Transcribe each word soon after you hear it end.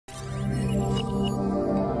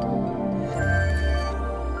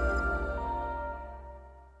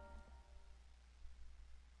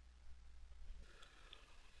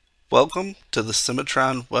Welcome to the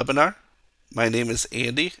Cimatron webinar. My name is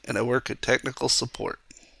Andy and I work at Technical Support.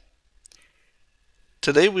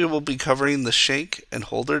 Today we will be covering the Shank and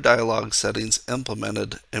holder dialog settings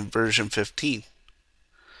implemented in version 15.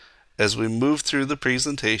 As we move through the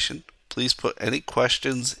presentation, please put any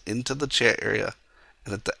questions into the chat area,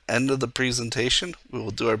 and at the end of the presentation we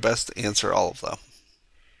will do our best to answer all of them.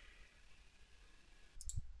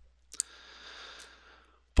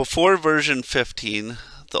 Before version 15,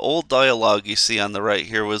 the old dialog you see on the right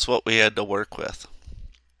here was what we had to work with.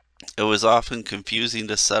 It was often confusing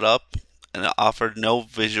to set up, and it offered no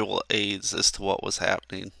visual aids as to what was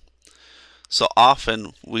happening. So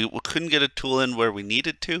often we couldn't get a tool in where we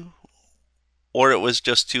needed to, or it was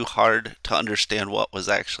just too hard to understand what was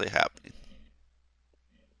actually happening.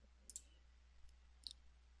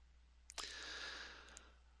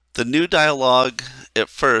 The new dialog at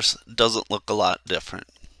first doesn't look a lot different.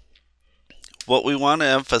 What we want to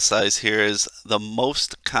emphasize here is the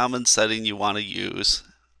most common setting you want to use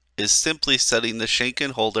is simply setting the Shank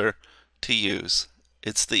and holder to use.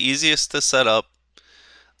 It's the easiest to set up,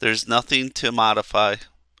 there's nothing to modify,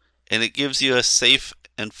 and it gives you a safe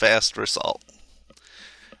and fast result.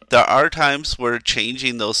 There are times where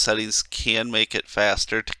changing those settings can make it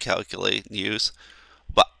faster to calculate and use,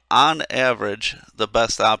 but on average the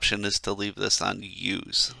best option is to leave this on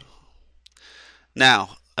use.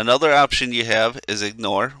 Now, another option you have is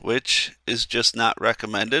ignore, which is just not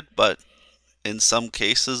recommended, but in some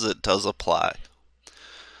cases it does apply.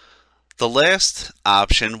 The last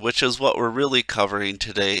option, which is what we're really covering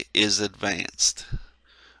today, is advanced.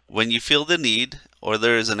 When you feel the need, or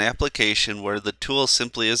there is an application where the tool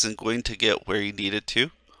simply isn't going to get where you need it to,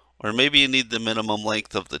 or maybe you need the minimum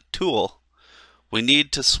length of the tool, we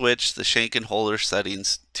need to switch the Shank and holder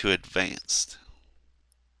settings to advanced.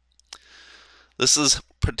 This is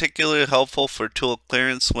particularly helpful for tool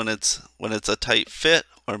clearance when it's a tight fit,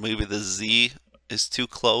 or maybe the Z is too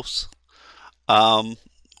close.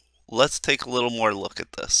 Let's take a little more look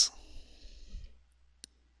at this.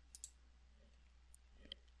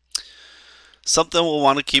 Something we'll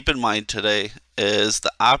want to keep in mind today is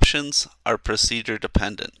the options are procedure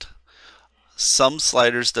dependent. Some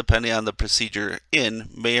sliders, depending on the procedure in,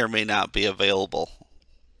 may or may not be available.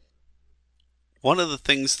 One of the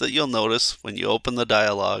things that you'll notice when you open the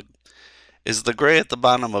dialog is the gray at the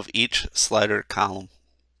bottom of each slider column.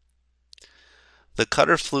 The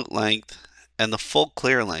cutter flute length and the full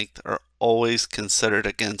clear length are always considered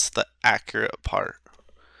against the accurate part.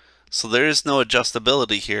 So there is no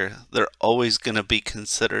adjustability here. They're always going to be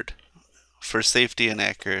considered for safety and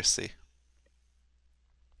accuracy.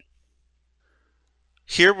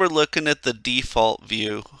 Here we're looking at the default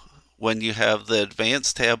view when you have the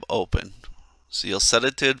Advanced tab open. So you'll set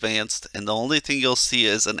it to Advanced, and the only thing you'll see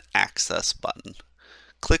is an Access button.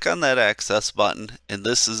 Click on that Access button and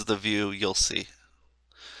this is the view you'll see.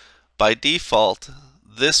 By default,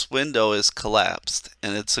 this window is collapsed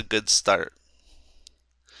and it's a good start.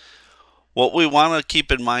 What we want to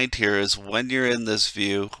keep in mind here is when you're in this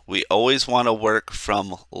view, we always want to work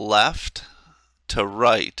from left to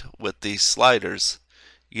right with these sliders.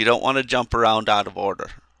 You don't want to jump around out of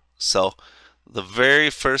order. So the very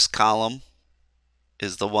first column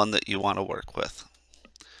is the one that you want to work with.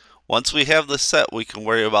 Once we have this set, we can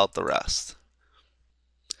worry about the rest.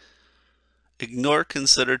 Ignore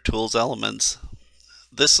considered tools elements.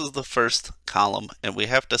 This is the first column and we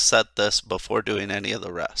have to set this before doing any of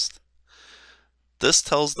the rest. This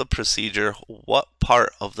tells the procedure what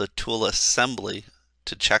part of the tool assembly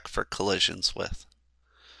to check for collisions with.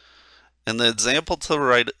 In the example to the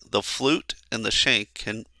right, the flute and the shank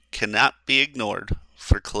cannot be ignored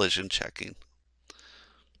for collision checking.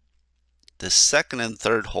 The second and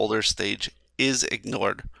third holder stage is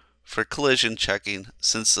ignored for collision checking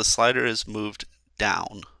since the slider is moved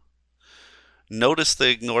down. Notice the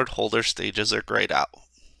ignored holder stages are grayed out.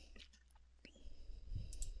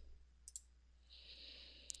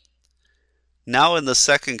 Now in the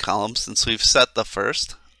second column, since we've set the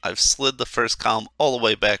first, I've slid the first column all the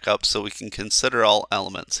way back up so we can consider all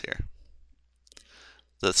elements here.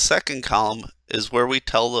 The second column is where we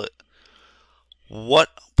tell it what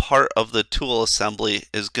part of the tool assembly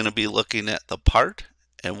is going to be looking at the part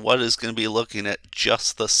and what is going to be looking at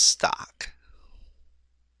just the stock.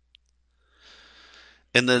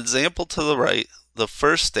 In the example to the right, the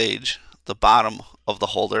first stage, the bottom of the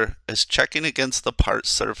holder, is checking against the part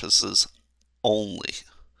surfaces only.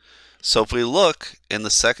 So if we look in the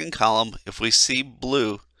second column, if we see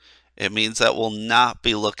blue, it means that we'll not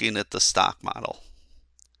be looking at the stock model.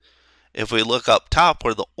 If we look up top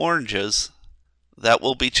where the orange is, that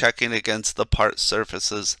will be checking against the part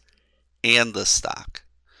surfaces and the stock.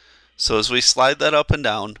 So as we slide that up and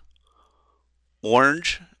down,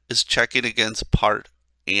 orange is checking against part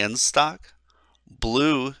and stock.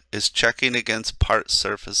 Blue is checking against part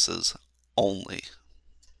surfaces only.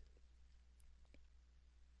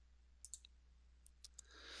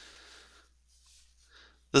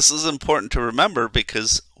 This is important to remember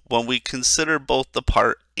because when we consider both the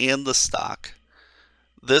part and the stock,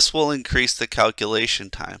 this will increase the calculation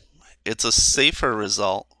time. It's a safer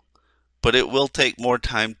result, but it will take more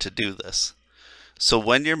time to do this. So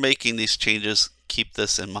when you're making these changes, keep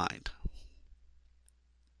this in mind.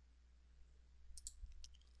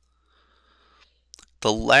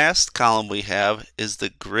 The last column we have is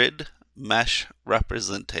the grid mesh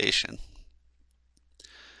representation.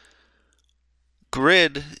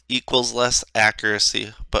 Grid equals less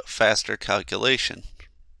accuracy but faster calculation.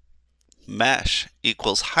 Mesh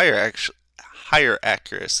equals higher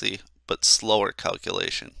accuracy but slower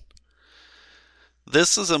calculation.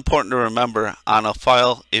 This is important to remember on a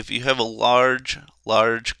file. If you have a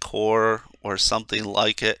large core or something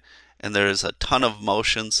like it and there is a ton of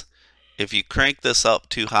motions, if you crank this up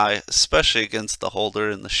too high, especially against the holder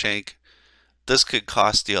and the shank, this could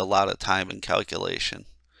cost you a lot of time in calculation.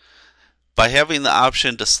 By having the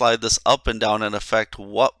option to slide this up and down and affect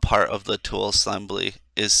what part of the tool assembly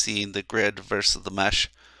is seeing the grid versus the mesh,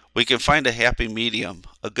 we can find a happy medium,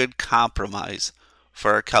 a good compromise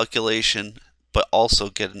for our calculation, but also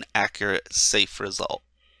get an accurate, safe result.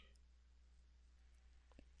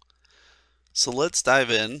 So let's dive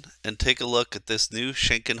in and take a look at this new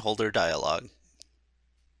shank and holder dialog.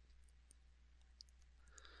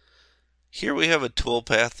 Here we have a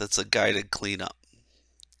toolpath that's a guided cleanup.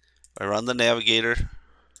 I run the navigator,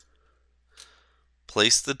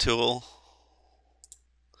 place the tool,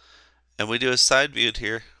 and we do a side view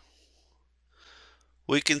here.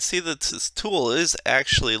 We can see that this tool is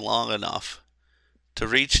actually long enough to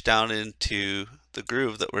reach down into the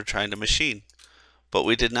groove that we're trying to machine, but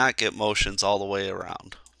we did not get motions all the way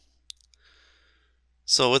around.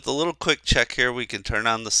 So with a little quick check here, we can turn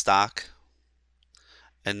on the stock,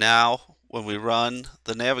 and now when we run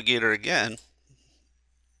the navigator again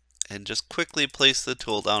and just quickly place the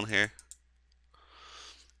tool down here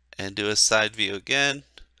and do a side view again,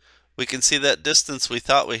 we can see that distance we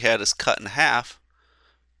thought we had is cut in half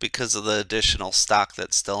because of the additional stock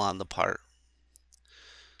that's still on the part.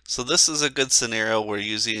 So this is a good scenario where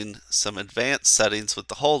using some advanced settings with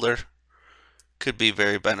the holder could be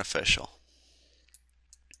very beneficial.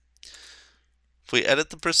 If we edit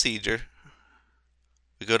the procedure,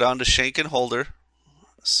 we go down to shank and holder,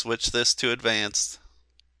 switch this to advanced.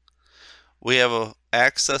 We have an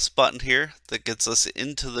access button here that gets us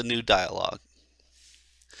into the new dialog.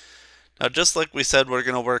 Now just like we said, we're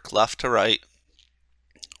going to work left to right.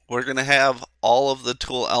 We're going to have all of the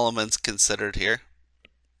tool elements considered here.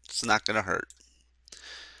 It's not going to hurt.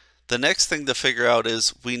 The next thing to figure out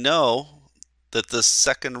is we know that this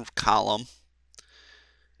second column,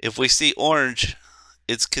 if we see orange,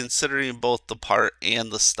 it's considering both the part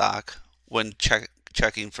and the stock when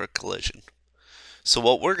checking for collision. So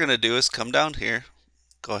what we're going to do is come down here,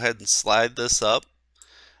 go ahead and slide this up,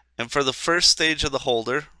 and for the first stage of the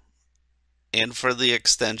holder and for the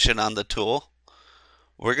extension on the tool,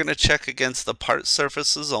 we're going to check against the part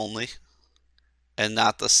surfaces only and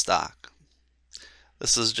not the stock.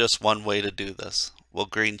 This is just one way to do this. We'll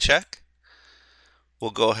green check.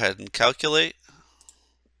 We'll go ahead and calculate.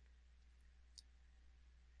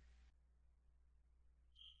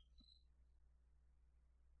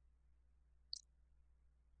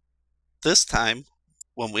 This time,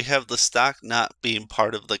 when we have the stock not being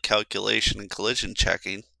part of the calculation and collision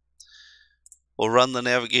checking, we'll run the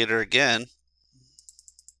navigator again,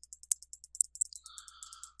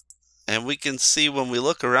 and we can see when we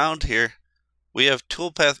look around here, we have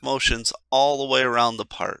toolpath motions all the way around the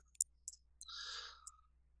part.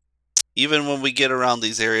 Even when we get around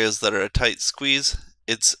these areas that are a tight squeeze,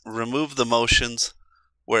 it's removed the motions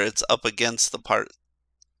where it's up against the part,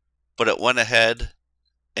 but it went ahead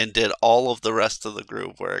and did all of the rest of the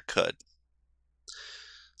groove where it could.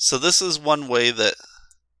 So this is one way that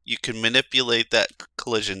you can manipulate that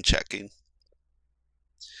collision checking.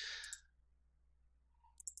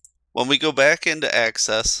 When we go back into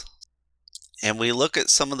Access and we look at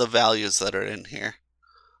some of the values that are in here,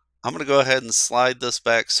 I'm going to go ahead and slide this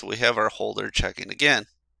back so we have our holder checking again.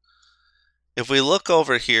 If we look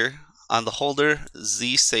over here on the holder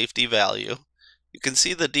Z safety value, you can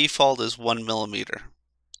see the default is 1 millimeter.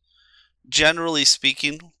 Generally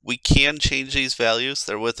speaking, we can change these values.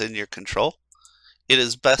 They're within your control. It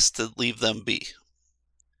is best to leave them be.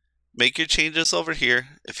 Make your changes over here.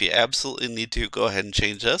 If you absolutely need to, go ahead and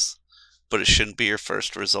change this, but it shouldn't be your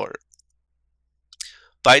first resort.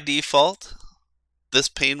 By default, this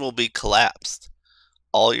pane will be collapsed.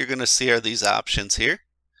 All you're going to see are these options here,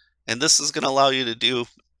 and this is going to allow you to do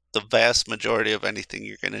the vast majority of anything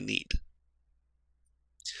you're going to need.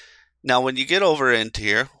 Now when you get over into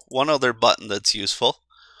here, one other button that's useful,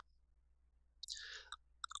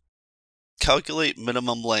 calculate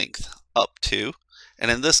minimum length up to,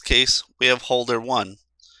 and in this case we have holder 1,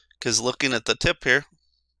 because looking at the tip here,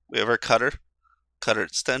 we have our cutter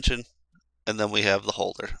extension, and then we have the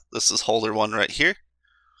holder. This is holder 1 right here.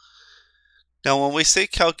 Now when we say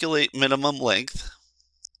calculate minimum length,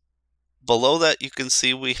 below that you can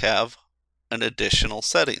see we have an additional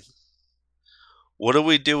setting. What do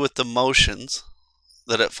we do with the motions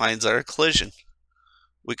that it finds are a collision?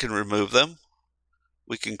 We can remove them,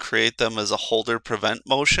 we can create them as a holder prevent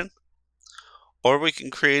motion, or we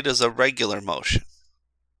can create as a regular motion.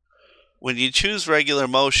 When you choose regular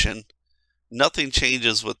motion, nothing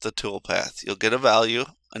changes with the toolpath. You'll get a value,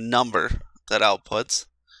 a number that outputs,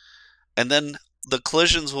 and then the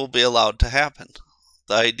collisions will be allowed to happen.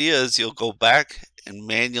 The idea is you'll go back and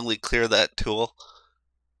manually clear that tool.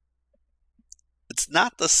 It's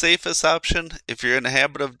not the safest option. If you're in the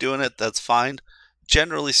habit of doing it, that's fine.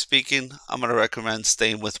 Generally speaking, I'm going to recommend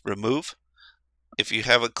staying with remove. If you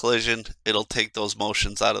have a collision, it'll take those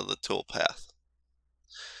motions out of the toolpath.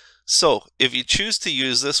 So if you choose to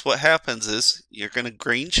use this, what happens is you're going to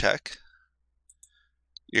green check,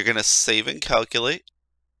 you're going to save and calculate,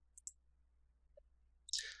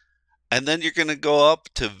 and then you're going to go up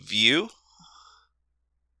to View,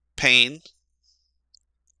 Pane,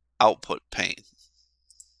 Output Pane.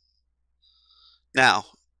 Now,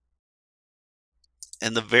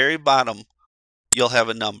 in the very bottom, you'll have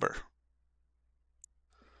a number.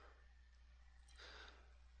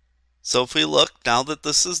 So if we look, now that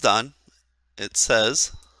this is done, it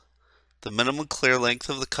says the minimum clear length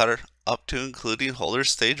of the cutter up to including holder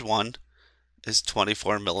stage 1 is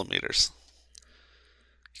 24 millimeters.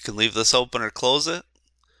 You can leave this open or close it,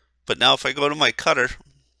 but now if I go to my cutter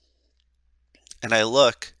and I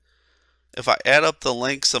look, if I add up the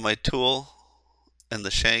lengths of my tool and the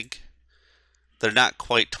shank, they're not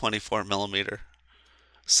quite 24 millimeter.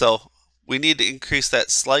 So we need to increase that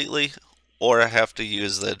slightly, or I have to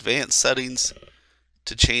use the advanced settings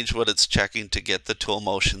to change what it's checking to get the tool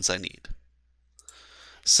motions I need.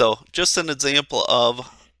 So just an example of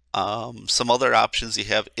some other options you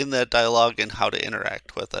have in that dialog and how to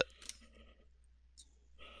interact with it.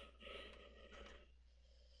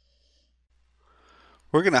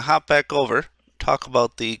 We're going to hop back over, talk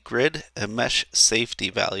about the grid and mesh safety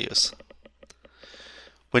values.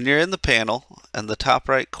 When you're in the panel in the top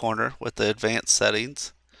right corner with the advanced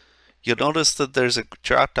settings, you'll notice that there's a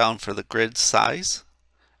drop down for the grid size,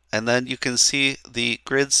 and then you can see the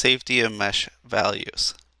grid safety and mesh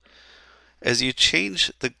values. As you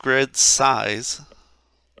change the grid size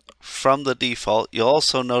from the default, you'll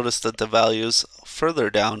also notice that the values further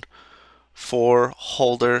down for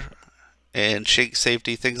holder and shank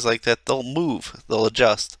safety, things like that, they'll move, they'll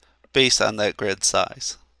adjust based on that grid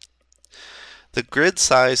size. The grid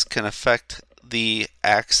size can affect the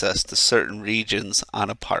access to certain regions on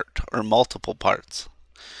a part or multiple parts.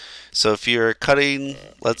 So if you're cutting,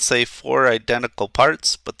 let's say, 4 identical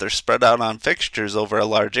parts, but they're spread out on fixtures over a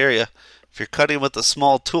large area, if you're cutting with a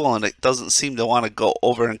small tool and it doesn't seem to want to go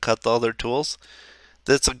over and cut the other tools,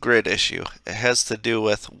 that's a grid issue. It has to do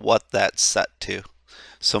with what that's set to.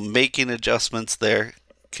 So making adjustments there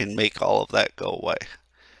can make all of that go away.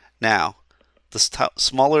 Now, the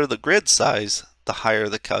smaller the grid size, the higher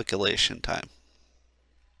the calculation time.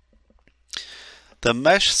 The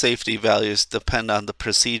mesh safety values depend on the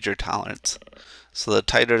procedure tolerance. So the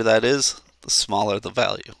tighter that is, the smaller the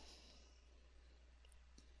value.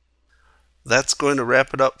 That's going to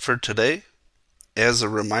wrap it up for today. As a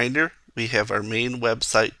reminder, we have our main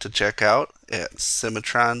website to check out at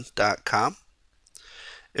Cimatron.com.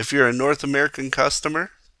 If you're a North American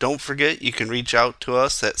customer, don't forget you can reach out to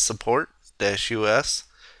us at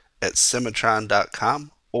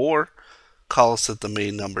support-us@cimatron.com or call us at the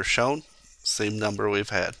main number shown, same number we've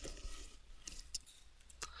had.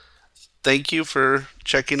 Thank you for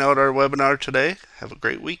checking out our webinar today. Have a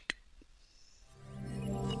great week.